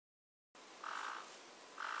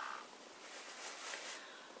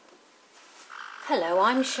Hello,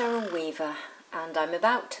 I'm Cheryl Weaver and I'm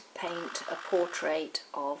about to paint a portrait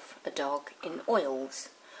of a dog in oils.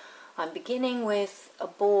 I'm beginning with a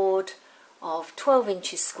board of 12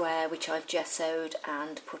 inches square which I've gessoed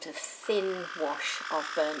and put a thin wash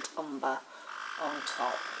of burnt umber on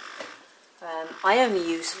top. I only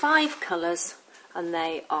use 5 colours and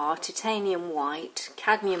they are titanium white,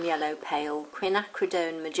 cadmium yellow pale,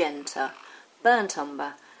 quinacridone magenta, burnt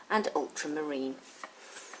umber and ultramarine.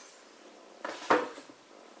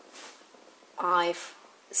 I've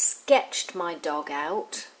sketched my dog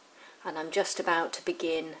out and I'm just about to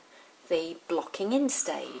begin the blocking in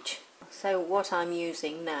stage. So what I'm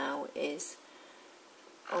using now is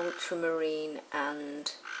ultramarine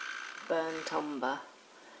and burnt umber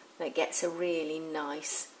that gets a really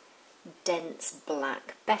nice dense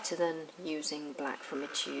black, better than using black from a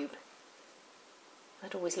tube.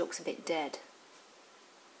 That always looks a bit dead.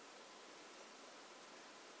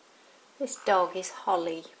 This dog is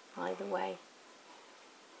Holly, by the way,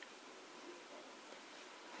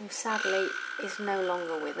 who sadly is no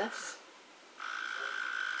longer with us.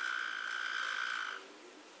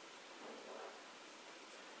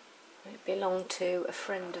 It belonged to a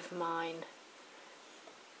friend of mine,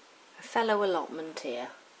 a fellow allotmenteer.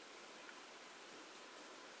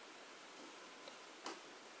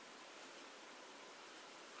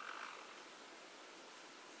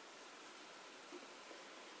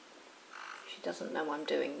 She doesn't know I'm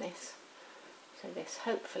doing this, so this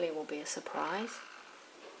hopefully will be a surprise.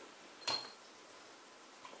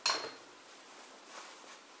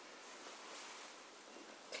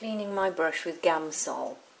 Cleaning my brush with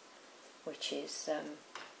Gamsol, which is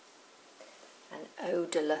an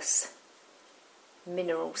odourless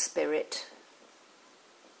mineral spirit,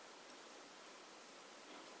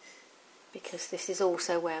 because this is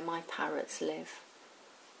also where my parrots live,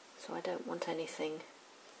 so I don't want anything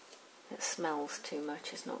that smells too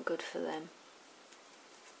much. It's not good for them.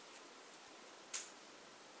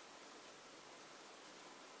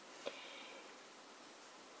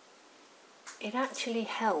 It actually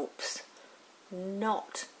helps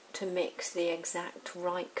not to mix the exact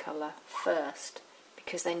right colour first,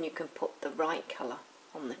 because then you can put the right colour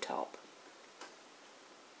on the top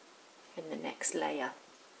in the next layer.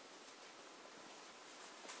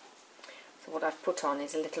 So what I've put on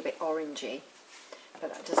is a little bit orangey,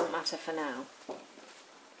 but that doesn't matter for now.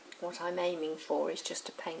 What I'm aiming for is just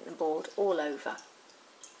to paint the board all over,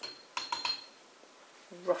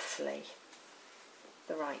 roughly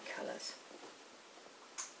the right colours.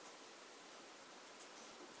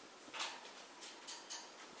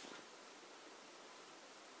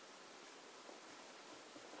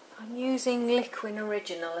 I'm using Liquin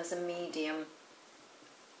Original as a medium.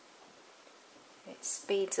 It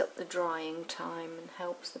speeds up the drying time and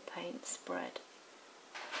helps the paint spread.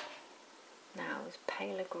 Now there's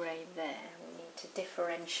paler grey there. We need to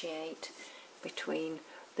differentiate between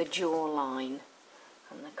the jawline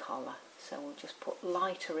and the collar. So we'll just put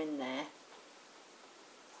lighter in there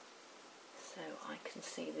so I can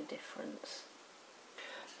see the difference.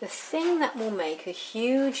 The thing that will make a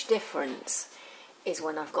huge difference is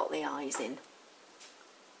when I've got the eyes in.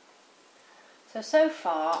 So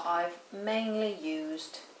far I've mainly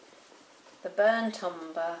used the burnt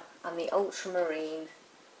umber and the ultramarine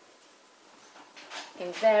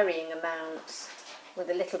in varying amounts,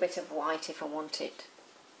 with a little bit of white if I want it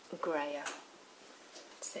greyer.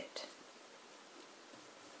 That's it.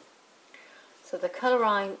 So the colour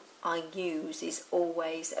I use is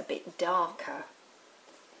always a bit darker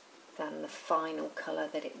than the final colour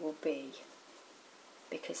that it will be,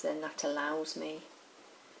 because then that allows me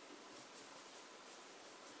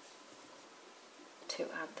to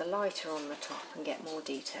add the lighter on the top and get more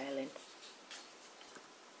detail in.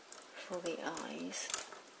 For the eyes,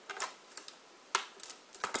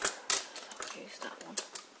 I'll use that one.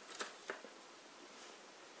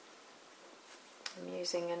 I'm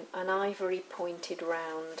using an ivory pointed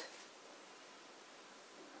round.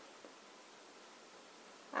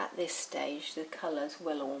 At this stage the colours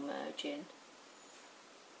will all merge in.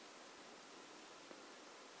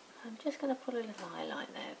 I'm just going to put a little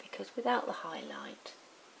highlight there, because without the highlight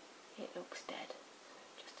it looks dead.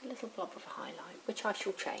 Just a little blob of a highlight, which I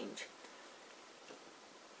shall change.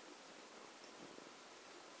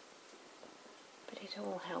 But it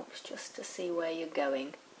all helps just to see where you're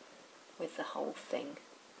going with the whole thing.